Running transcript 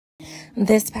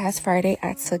This past Friday,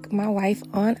 I took my wife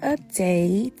on a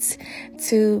date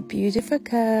to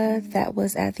Beautifica that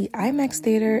was at the IMAX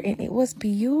theater, and it was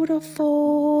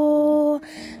beautiful.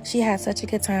 She had such a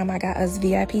good time. I got us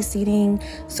VIP seating,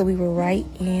 so we were right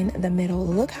in the middle.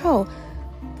 Look how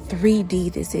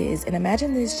 3D this is, and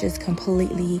imagine this just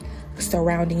completely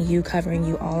surrounding you, covering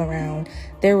you all around.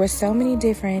 There were so many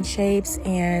different shapes,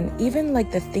 and even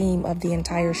like the theme of the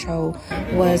entire show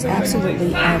was absolutely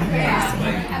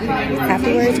amazing.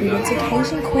 Afterwards, we went to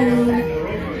Cajun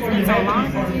Queen. So long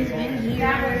since he's been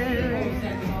here.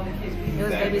 It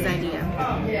was baby's idea.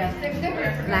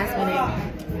 Last minute.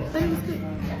 But it was good.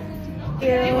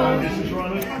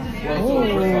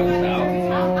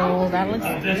 Oh, that looks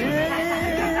good.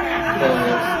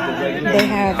 They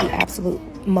have the absolute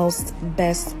most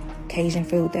best Cajun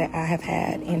food that I have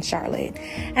had in Charlotte.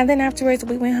 And then afterwards,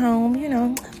 we went home, you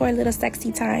know, for a little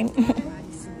sexy time. Body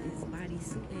suit is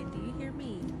suiting. Do you hear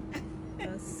me?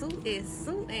 The suit is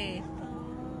suiting.